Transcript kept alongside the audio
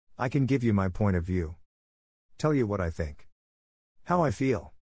I can give you my point of view. Tell you what I think. How I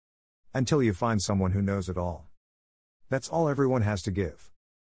feel. Until you find someone who knows it all. That's all everyone has to give.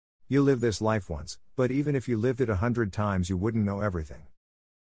 You live this life once, but even if you lived it 100 times you wouldn't know everything.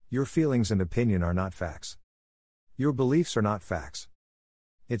 Your feelings and opinion are not facts. Your beliefs are not facts.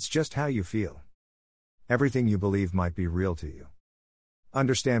 It's just how you feel. Everything you believe might be real to you.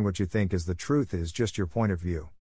 Understand what you think is the truth is just your point of view.